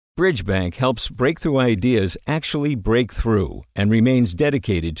Bridgebank helps breakthrough ideas actually break through and remains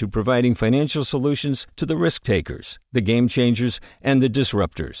dedicated to providing financial solutions to the risk takers, the game changers, and the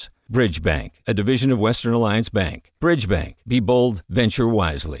disruptors. Bridgebank, a division of Western Alliance Bank. Bridgebank. Be bold, venture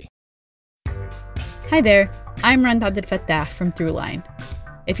wisely. Hi there, I'm Rand Abdel-Fattah from Throughline.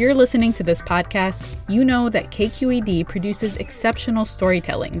 If you're listening to this podcast, you know that KQED produces exceptional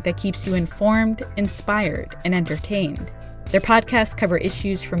storytelling that keeps you informed, inspired, and entertained. Their podcasts cover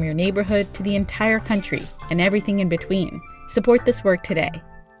issues from your neighborhood to the entire country and everything in between. Support this work today.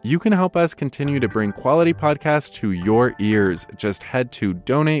 You can help us continue to bring quality podcasts to your ears. Just head to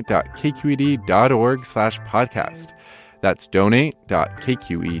donate.kqed.org/podcast. That's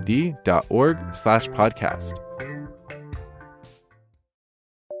donate.kqed.org/podcast.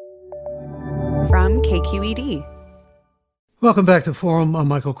 From KQED. Welcome back to Forum. I'm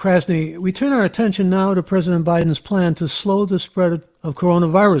Michael Krasny. We turn our attention now to President Biden's plan to slow the spread of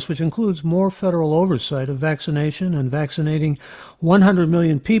coronavirus, which includes more federal oversight of vaccination and vaccinating 100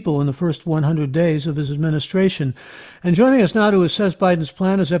 million people in the first 100 days of his administration. And joining us now to assess Biden's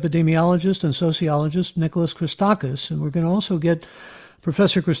plan is epidemiologist and sociologist Nicholas Christakis. And we're going to also get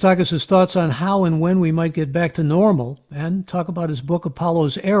Professor Christakis' thoughts on how and when we might get back to normal and talk about his book,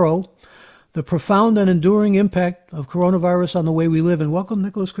 Apollo's Arrow, The Profound and Enduring Impact of Coronavirus on the Way We Live. And welcome,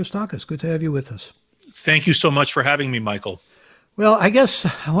 Nicholas Christakis. Good to have you with us. Thank you so much for having me, Michael. Well, I guess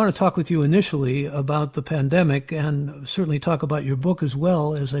I want to talk with you initially about the pandemic and certainly talk about your book as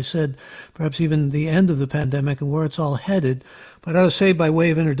well, as I said, perhaps even the end of the pandemic and where it's all headed. But I would say by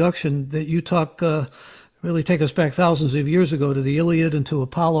way of introduction that you really take us back thousands of years ago to the Iliad and to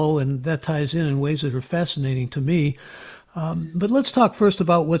Apollo, and that ties in ways that are fascinating to me. But let's talk first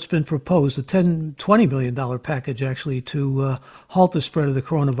about what's been proposed, a $20 million package, actually, to halt the spread of the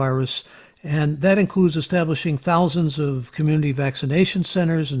coronavirus. And that includes establishing thousands of community vaccination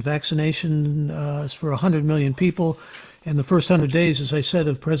centers and vaccination for 100 million people in the first 100 days, as I said,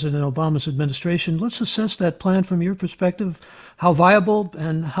 of President Obama's administration. Let's assess that plan from your perspective. How viable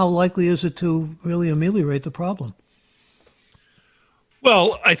and how likely is it to really ameliorate the problem?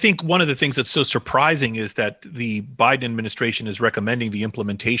 Well, I think one of the things that's so surprising is that the Biden administration is recommending the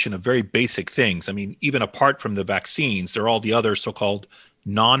implementation of very basic things. I mean, even apart from the vaccines, there are all the other so-called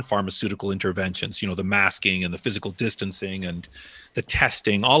non-pharmaceutical interventions, the masking and the physical distancing and the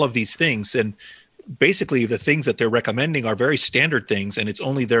testing, all of these things. And basically the things that they're recommending are very standard things. And it's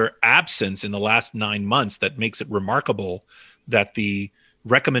only their absence in the last 9 months that makes it remarkable that the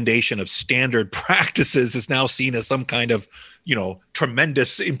recommendation of standard practices is now seen as some kind of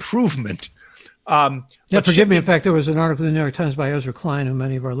tremendous improvement. Forgive me. In fact, there was an article in the New York Times by Ezra Klein, who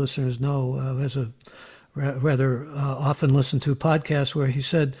many of our listeners know, has a rather often listened to podcast, where he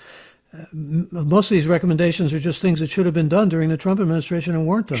said most of these recommendations are just things that should have been done during the Trump administration and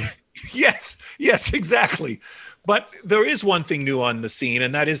weren't done. Yes, exactly. But there is one thing new on the scene,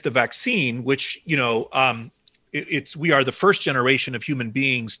 and that is the vaccine, which, we are the first generation of human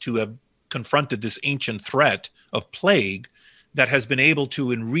beings to have confronted this ancient threat of plague that has been able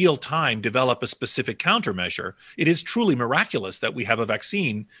to, in real time, develop a specific countermeasure. It is truly miraculous that we have a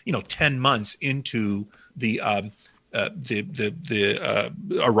vaccine, 10 months into the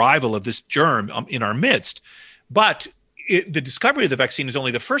arrival of this germ in our midst. But the discovery of the vaccine is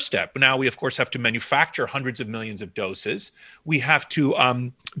only the first step. Now we, of course, have to manufacture hundreds of millions of doses. We have to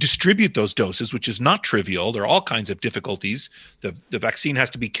distribute those doses, which is not trivial. There are all kinds of difficulties. The vaccine has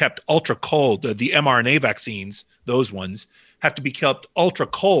to be kept ultra cold. The mRNA vaccines, those ones, have to be kept ultra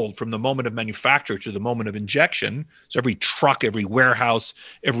cold from the moment of manufacture to the moment of injection. So every truck, every warehouse,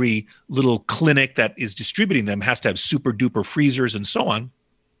 every little clinic that is distributing them has to have super duper freezers and so on.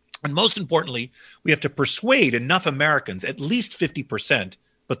 And most importantly, we have to persuade enough Americans, at least 50%,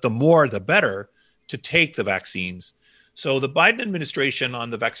 but the more the better, to take the vaccines. So the Biden administration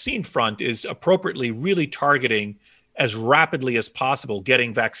on the vaccine front is appropriately really targeting as rapidly as possible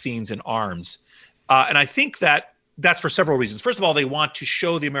getting vaccines in arms. And I think that's for several reasons. First of all, they want to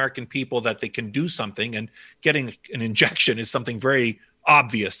show the American people that they can do something, and getting an injection is something very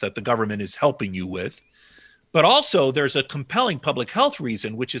obvious that the government is helping you with. But also there's a compelling public health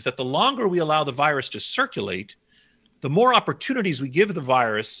reason, which is that the longer we allow the virus to circulate, the more opportunities we give the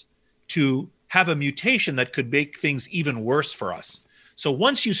virus to have a mutation that could make things even worse for us. So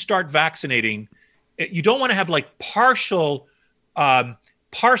once you start vaccinating, you don't want to have like partial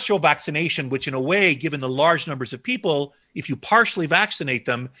vaccination, which in a way, given the large numbers of people, if you partially vaccinate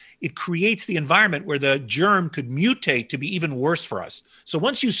them, it creates the environment where the germ could mutate to be even worse for us. So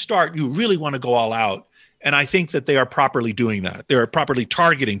once you start, you really want to go all out. And I think that they are properly doing that. They are properly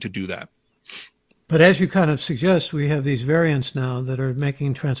targeting to do that. But as you kind of suggest, we have these variants now that are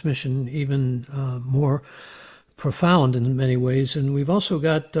making transmission even more profound in many ways. And we've also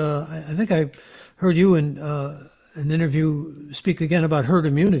got, I think I heard you in an interview speak again about herd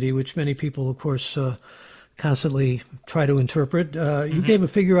immunity, which many people, of course, constantly try to interpret. You gave a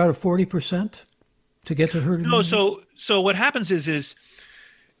figure out of 40% to get to herd immunity? No, so what happens is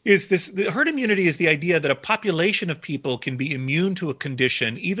this: the herd immunity is the idea that a population of people can be immune to a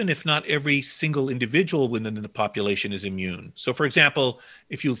condition, even if not every single individual within the population is immune. So, for example,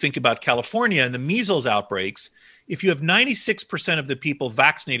 if you think about California and the measles outbreaks, if you have 96% of the people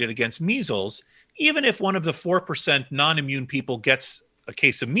vaccinated against measles, even if one of the 4% non-immune people gets a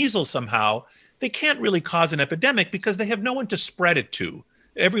case of measles somehow, they can't really cause an epidemic because they have no one to spread it to.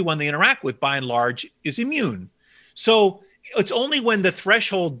 Everyone they interact with, by and large, is immune. So it's only when the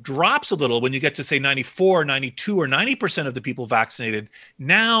threshold drops a little, when you get to, say, 94, 92, or 90% of the people vaccinated,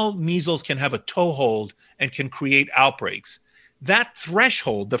 now measles can have a toehold and can create outbreaks. That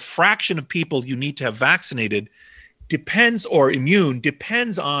threshold, the fraction of people you need to have vaccinated, depends, or immune,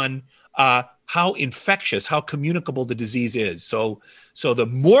 depends on how infectious, how communicable the disease is. So the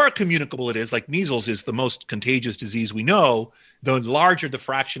more communicable it is, like measles is the most contagious disease we know, the larger the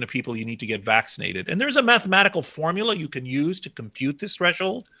fraction of people you need to get vaccinated. And there's a mathematical formula you can use to compute this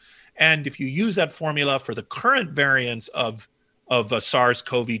threshold. And if you use that formula for the current variants of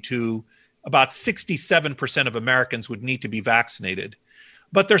SARS-CoV-2, about 67% of Americans would need to be vaccinated.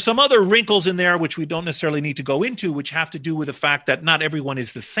 But there's some other wrinkles in there which we don't necessarily need to go into, which have to do with the fact that not everyone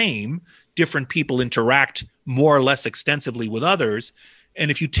is the same. Different people interact more or less extensively with others.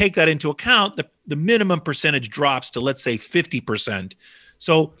 And if you take that into account, the minimum percentage drops to, let's say, 50%.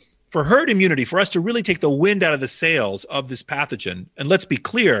 So for herd immunity, for us to really take the wind out of the sails of this pathogen, and let's be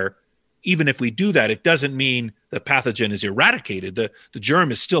clear, even if we do that, it doesn't mean the pathogen is eradicated. The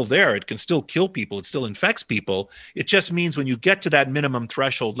germ is still there. It can still kill people. It still infects people. It just means when you get to that minimum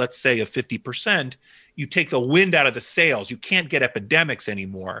threshold, let's say of 50%, you take the wind out of the sails. You can't get epidemics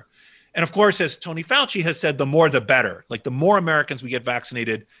anymore. And of course, as Tony Fauci has said, the more the better. Like the more Americans we get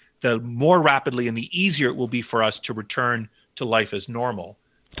vaccinated, the more rapidly and the easier it will be for us to return to life as normal.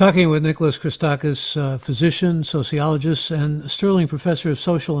 Talking with Nicholas Christakis, physician, sociologist, and Sterling Professor of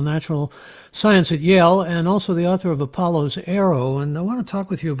Social and Natural Science at Yale, and also the author of Apollo's Arrow. And I want to talk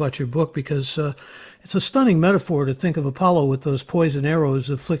with you about your book because it's a stunning metaphor to think of Apollo with those poison arrows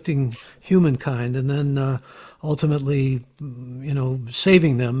afflicting humankind and then ultimately,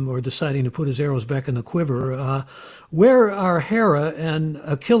 saving them or deciding to put his arrows back in the quiver. Where are Hera and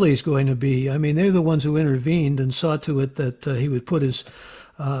Achilles going to be? I mean, they're the ones who intervened and saw to it that he would put his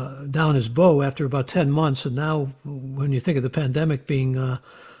down his bow after about 10 months. And now when you think of the pandemic being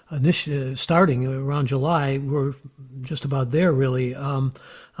starting around July, we're just about there, really.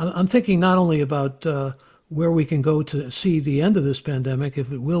 I'm thinking not only about where we can go to see the end of this pandemic,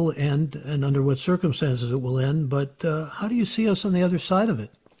 if it will end and under what circumstances it will end, but how do you see us on the other side of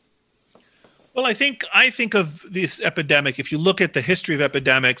it? Well, I think of this epidemic, if you look at the history of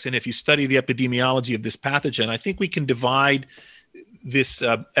epidemics and if you study the epidemiology of this pathogen, I think we can divide this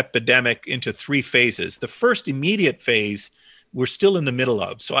epidemic into three phases. The first immediate phase, we're still in the middle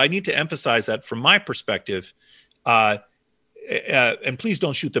of. So I need to emphasize that from my perspective, and please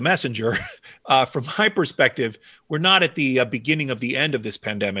don't shoot the messenger. From my perspective, we're not at the beginning of the end of this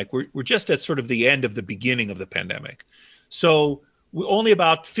pandemic. We're just at sort of the end of the beginning of the pandemic. So only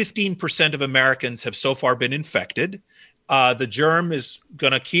about 15% of Americans have so far been infected. The germ is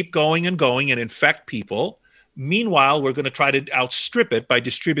going to keep going and infect people. Meanwhile, we're going to try to outstrip it by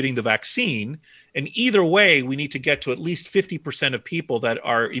distributing the vaccine. And either way, we need to get to at least 50% of people that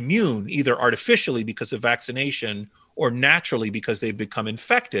are immune, either artificially because of vaccination or naturally because they've become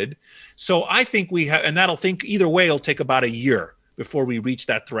infected. So I think we have, and either way, it'll take about a year before we reach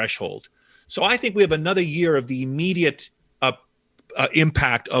that threshold. So I think we have another year of the immediate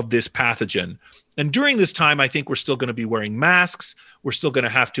impact of this pathogen. And during this time, I think we're still going to be wearing masks. We're still going to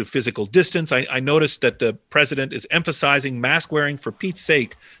have to physical distance. I noticed that the president is emphasizing mask wearing. For Pete's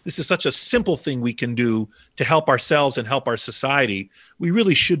sake, this is such a simple thing we can do to help ourselves and help our society. We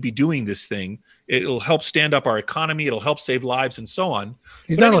really should be doing this thing. It'll help stand up our economy. It'll help save lives and so on.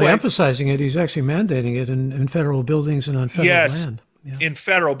 He's not only emphasizing it, he's actually mandating it in federal buildings and on federal land. Yes, in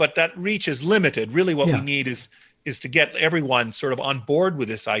federal, but that reach is limited. Really what we need is to get everyone sort of on board with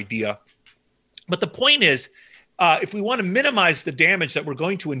this idea. But the point is, if we want to minimize the damage that we're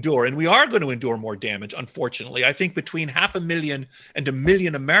going to endure, and we are going to endure more damage, unfortunately, I think between 500,000 and 1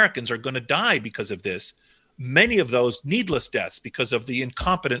 million Americans are going to die because of this. Many of those needless deaths because of the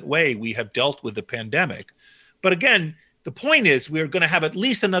incompetent way we have dealt with the pandemic. But again, the point is we're going to have at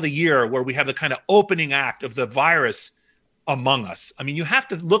least another year where we have the kind of opening act of the virus among us. I mean, you have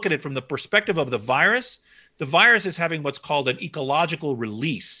to look at it from the perspective of the virus. The virus is having what's called an ecological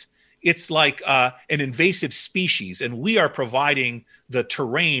release. It's like an invasive species, and we are providing the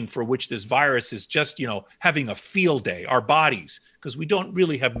terrain for which this virus is just, having a field day, our bodies, because we don't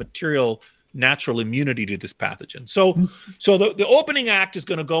really have material natural immunity to this pathogen. So the opening act is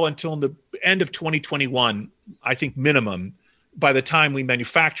going to go until the end of 2021, I think minimum, by the time we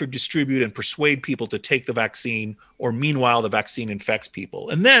manufacture, distribute, and persuade people to take the vaccine, or meanwhile the vaccine infects people.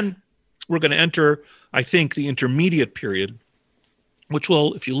 And then we're going to enter, I think, the intermediate period, which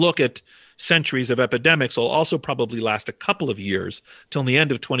will, if you look at centuries of epidemics, will also probably last a couple of years till the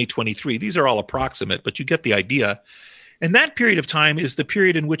end of 2023. These are all approximate, but you get the idea. And that period of time is the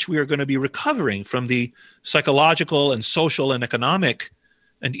period in which we are going to be recovering from the psychological and social and economic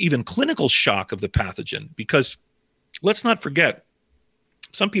and even clinical shock of the pathogen. Because let's not forget,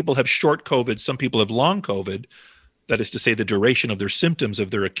 some people have short COVID, some people have long COVID, that is to say the duration of their symptoms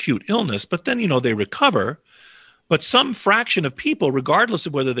of their acute illness, but then, they recover. But some fraction of people, regardless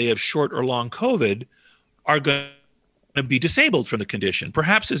of whether they have short or long COVID, are going to be disabled from the condition.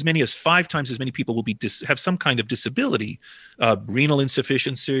 Perhaps as many as 5 times as many people will have some kind of disability, renal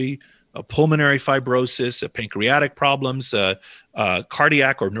insufficiency, pulmonary fibrosis, pancreatic problems,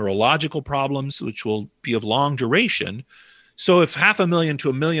 cardiac or neurological problems, which will be of long duration. So if 500,000 to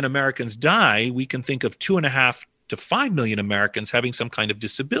 1 million Americans die, we can think of 2.5 to 5 million Americans having some kind of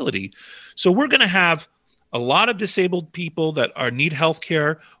disability. So we're going to have a lot of disabled people that need health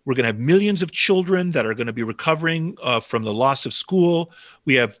care. We're going to have millions of children that are going to be recovering from the loss of school.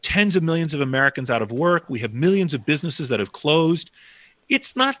 We have tens of millions of Americans out of work. We have millions of businesses that have closed.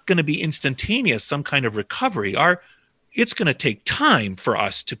 It's not going to be instantaneous, some kind of recovery. It's going to take time for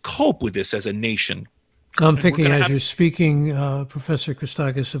us to cope with this as a nation. I'm thinking as you're speaking, Professor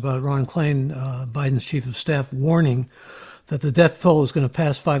Christakis, about Ron Klain, Biden's chief of staff, warning that the death toll is going to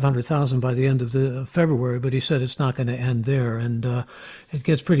pass 500,000 by the end of February, but he said it's not going to end there. And it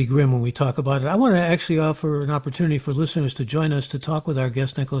gets pretty grim when we talk about it. I want to actually offer an opportunity for listeners to join us to talk with our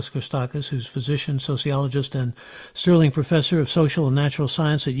guest, Nicholas Christakis, who's physician, sociologist, and Sterling Professor of Social and Natural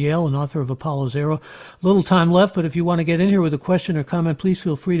Science at Yale and author of Apollo Zero. Little time left, but if you want to get in here with a question or comment, please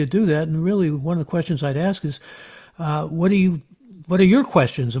feel free to do that. And really, one of the questions I'd ask is, what are your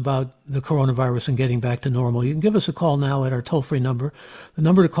questions about the coronavirus and getting back to normal? You can give us a call now at our toll-free number. The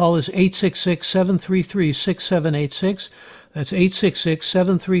number to call is 866-733-6786. That's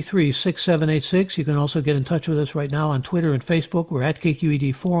 866-733-6786. You can also get in touch with us right now on Twitter and Facebook. We're at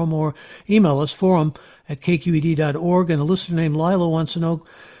KQED Forum, or email us, forum@kqed.org. And a listener named Lila wants to know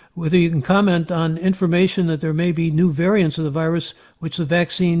whether you can comment on information that there may be new variants of the virus which the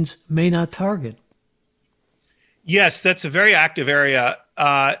vaccines may not target. Yes, that's a very active area.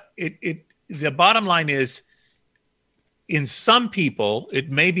 The bottom line is, in some people,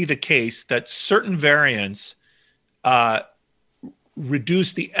 it may be the case that certain variants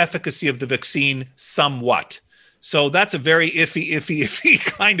reduce the efficacy of the vaccine somewhat. So that's a very iffy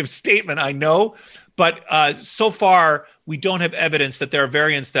kind of statement, I know. But so far, we don't have evidence that there are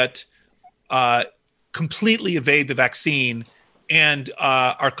variants that completely evade the vaccine and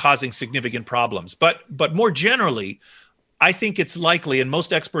are causing significant problems. But more generally, I think it's likely, and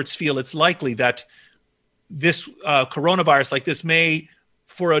most experts feel it's likely, that this coronavirus like this may,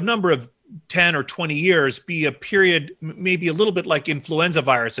 for a number of 10 or 20 years, be a period maybe a little bit like influenza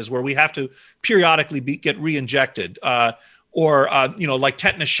viruses, where we have to periodically get re-injected, or like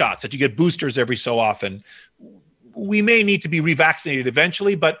tetanus shots, that you get boosters every so often. We may need to be revaccinated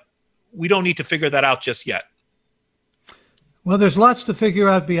eventually, but we don't need to figure that out just yet. Well, there's lots to figure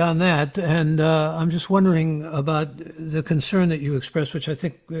out beyond that, and I'm just wondering about the concern that you expressed, which I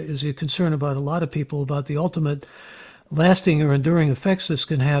think is a concern about a lot of people, about the ultimate lasting or enduring effects this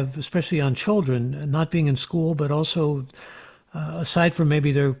can have, especially on children, not being in school, but also aside from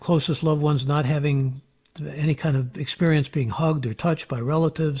maybe their closest loved ones not having any kind of experience being hugged or touched by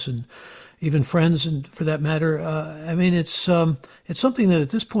relatives and even friends, and for that matter. I mean, it's something that at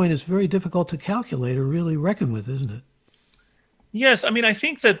this point is very difficult to calculate or really reckon with, isn't it? Yes, I mean, I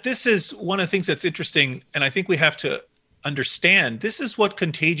think that this is one of the things that's interesting, and I think we have to understand this is what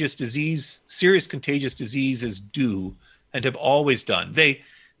serious contagious diseases do and have always done.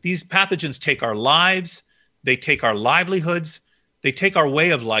 These pathogens take our lives, they take our livelihoods, they take our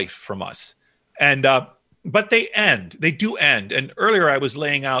way of life from us, and but they do end. And earlier I was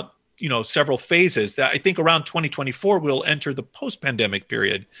laying out, several phases that I think around 2024 we'll enter the post-pandemic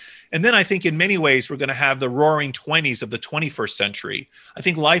period. And then I think in many ways we're going to have the roaring 20s of the 21st century. I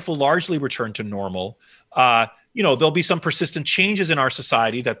think life will largely return to normal. there'll be some persistent changes in our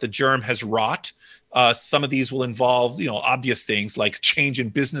society that the germ has wrought. Some of these will involve, obvious things like change in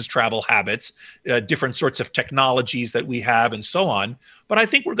business travel habits, different sorts of technologies that we have, and so on. But I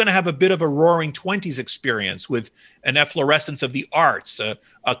think we're going to have a bit of a roaring 20s experience with an efflorescence of the arts,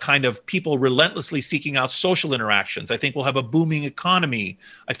 a kind of people relentlessly seeking out social interactions. I think we'll have a booming economy.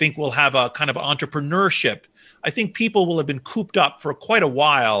 I think we'll have a kind of entrepreneurship. I think people will have been cooped up for quite a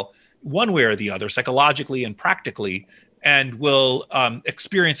while, one way or the other, psychologically and practically, and will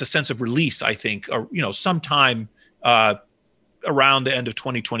experience a sense of release, I think, sometime around the end of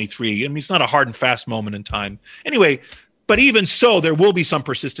 2023. I mean, it's not a hard and fast moment in time. Anyway, but even so, there will be some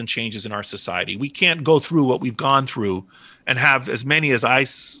persistent changes in our society. We can't go through what we've gone through and have as many as I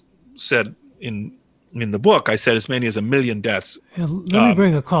said in the book. I said as many as 1 million deaths. Yeah, let me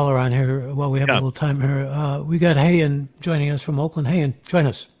bring a caller on here while we have a little time here. We got Hayan joining us from Oakland. Hayan, join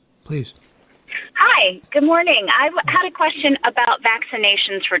us, please. Hi, good morning. I had a question about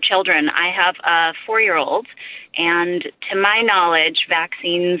vaccinations for children. I have a 4-year-old, and to my knowledge,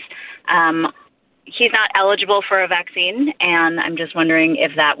 vaccines, he's not eligible for a vaccine, and I'm just wondering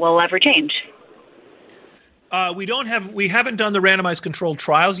if that will ever change. We haven't done the randomized controlled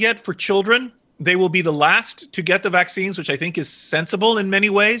trials yet for children. They will be the last to get the vaccines, which I think is sensible in many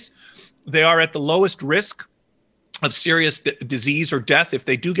ways. They are at the lowest risk of serious disease or death if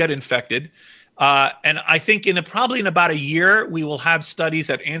they do get infected. And I think probably in about a year, we will have studies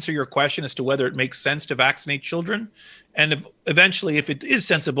that answer your question as to whether it makes sense to vaccinate children. And eventually, if it is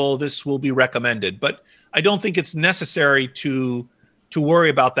sensible, this will be recommended. But I don't think it's necessary to worry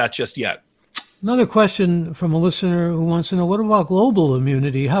about that just yet. Another question from a listener who wants to know, what about global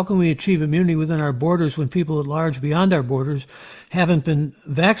immunity? How can we achieve immunity within our borders when people at large beyond our borders haven't been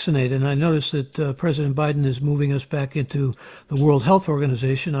vaccinated? And I noticed that President Biden is moving us back into the World Health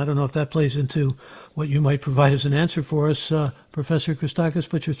Organization. I don't know if that plays into what you might provide as an answer for us. Professor Christakis,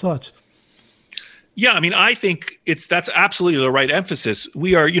 but your thoughts? Yeah, I mean, I think that's absolutely the right emphasis.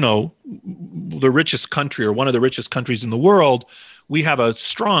 We are, the richest country or one of the richest countries in the world. We have a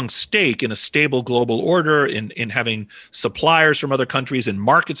strong stake in a stable global order, in having suppliers from other countries and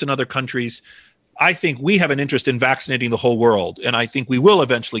markets in other countries. I think we have an interest in vaccinating the whole world, and I think we will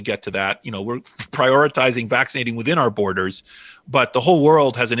eventually get to that. We're prioritizing vaccinating within our borders, but the whole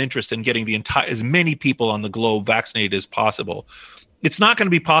world has an interest in getting as many people on the globe vaccinated as possible. It's not going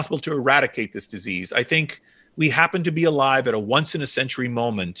to be possible to eradicate this disease. I think we happen to be alive at a once-in-a-century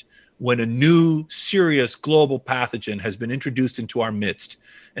moment when a new, serious global pathogen has been introduced into our midst.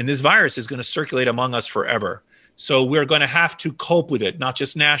 And this virus is going to circulate among us forever. So we're going to have to cope with it, not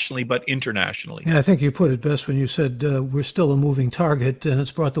just nationally, but internationally. Yeah, I think you put it best when you said we're still a moving target, and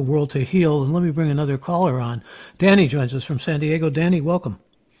it's brought the world to heel. And let me bring another caller on. Danny joins us from San Diego. Danny, welcome.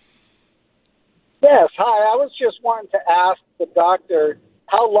 Yes, hi. I was just wanting to ask the doctor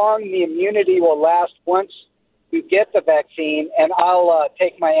how long the immunity will last once you get the vaccine, and I'll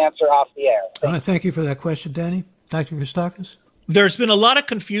take my answer off the air. Thank you for that question, Danny. Dr. Christakis? There's been a lot of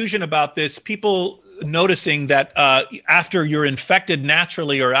confusion about this. People noticing that after you're infected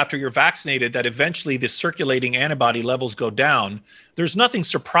naturally or after you're vaccinated, that eventually the circulating antibody levels go down. There's nothing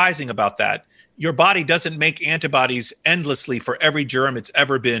surprising about that. Your body doesn't make antibodies endlessly for every germ it's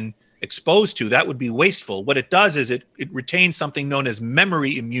ever been exposed to. That would be wasteful. What it does is it retains something known as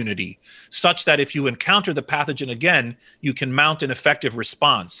memory immunity, such that if you encounter the pathogen again, you can mount an effective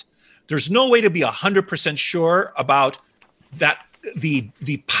response. There's no way to be 100% sure about that, the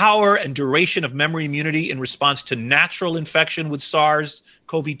power and duration of memory immunity in response to natural infection with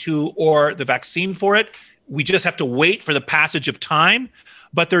SARS-CoV-2 or the vaccine for it. We just have to wait for the passage of time.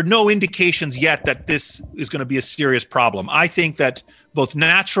 But there are no indications yet that this is going to be a serious problem. I think that both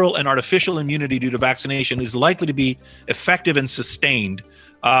natural and artificial immunity due to vaccination is likely to be effective and sustained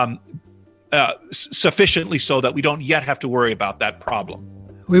sufficiently so that we don't yet have to worry about that problem.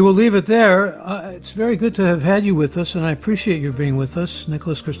 We will leave it there. It's very good to have had you with us, and I appreciate your being with us.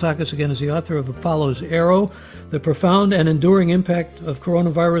 Nicholas Christakis, again, is the author of Apollo's Arrow, The Profound and Enduring Impact of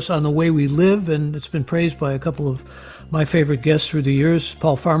Coronavirus on the Way We Live, and it's been praised by a couple of my favorite guests through the years,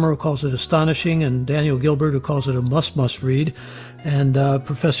 Paul Farmer, who calls it astonishing, and Daniel Gilbert, who calls it a must read. And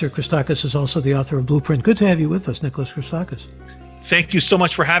Professor Christakis is also the author of Blueprint. Good to have you with us, Nicholas Christakis. Thank you so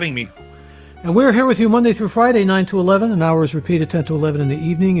much for having me. And we're here with you Monday through Friday, 9 to 11. An hour is repeated 10 to 11 in the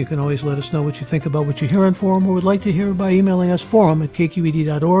evening. You can always let us know what you think about what you hear on Forum or would like to hear by emailing us,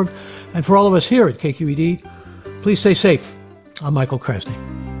 forum@kqed.org. And for all of us here at KQED, please stay safe. I'm Michael Krasny.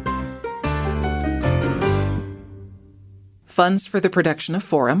 Funds for the production of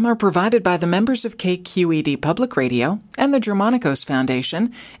Forum are provided by the members of KQED Public Radio and the Germanicos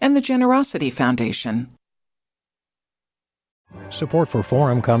Foundation and the Generosity Foundation. Support for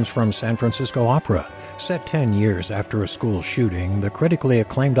Forum comes from San Francisco Opera. Set 10 years after a school shooting, the critically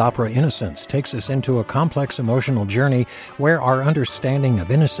acclaimed opera Innocence takes us into a complex emotional journey where our understanding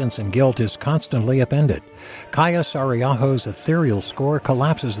of innocence and guilt is constantly upended. Kaya Sariaho's ethereal score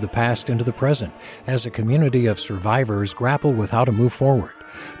collapses the past into the present as a community of survivors grapple with how to move forward.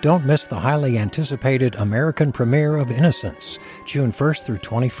 Don't miss the highly anticipated American premiere of Innocence, June 1st through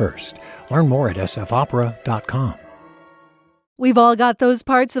 21st. Learn more at sfopera.com. We've all got those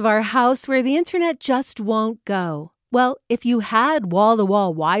parts of our house where the internet just won't go. Well, if you had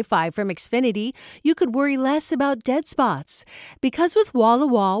wall-to-wall Wi-Fi from Xfinity, you could worry less about dead spots. Because with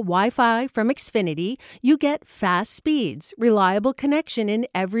wall-to-wall Wi-Fi from Xfinity, you get fast speeds, reliable connection in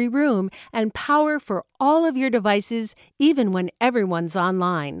every room, and power for all of your devices, even when everyone's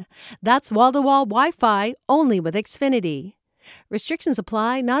online. That's wall-to-wall Wi-Fi only with Xfinity. Restrictions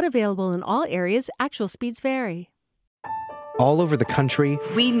apply, not available in all areas. Actual speeds vary. All over the country,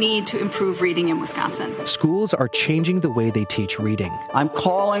 we need to improve reading in Wisconsin. Schools are changing the way they teach reading. I'm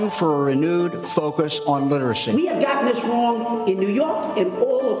calling for a renewed focus on literacy. We have gotten this wrong in New York and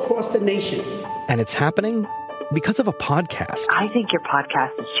all across the nation. And it's happening because of a podcast. I think your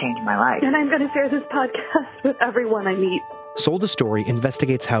podcast has changed my life. And I'm going to share this podcast with everyone I meet. Sold a Story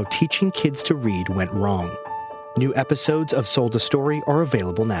investigates how teaching kids to read went wrong. New episodes of Sold a Story are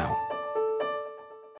available now.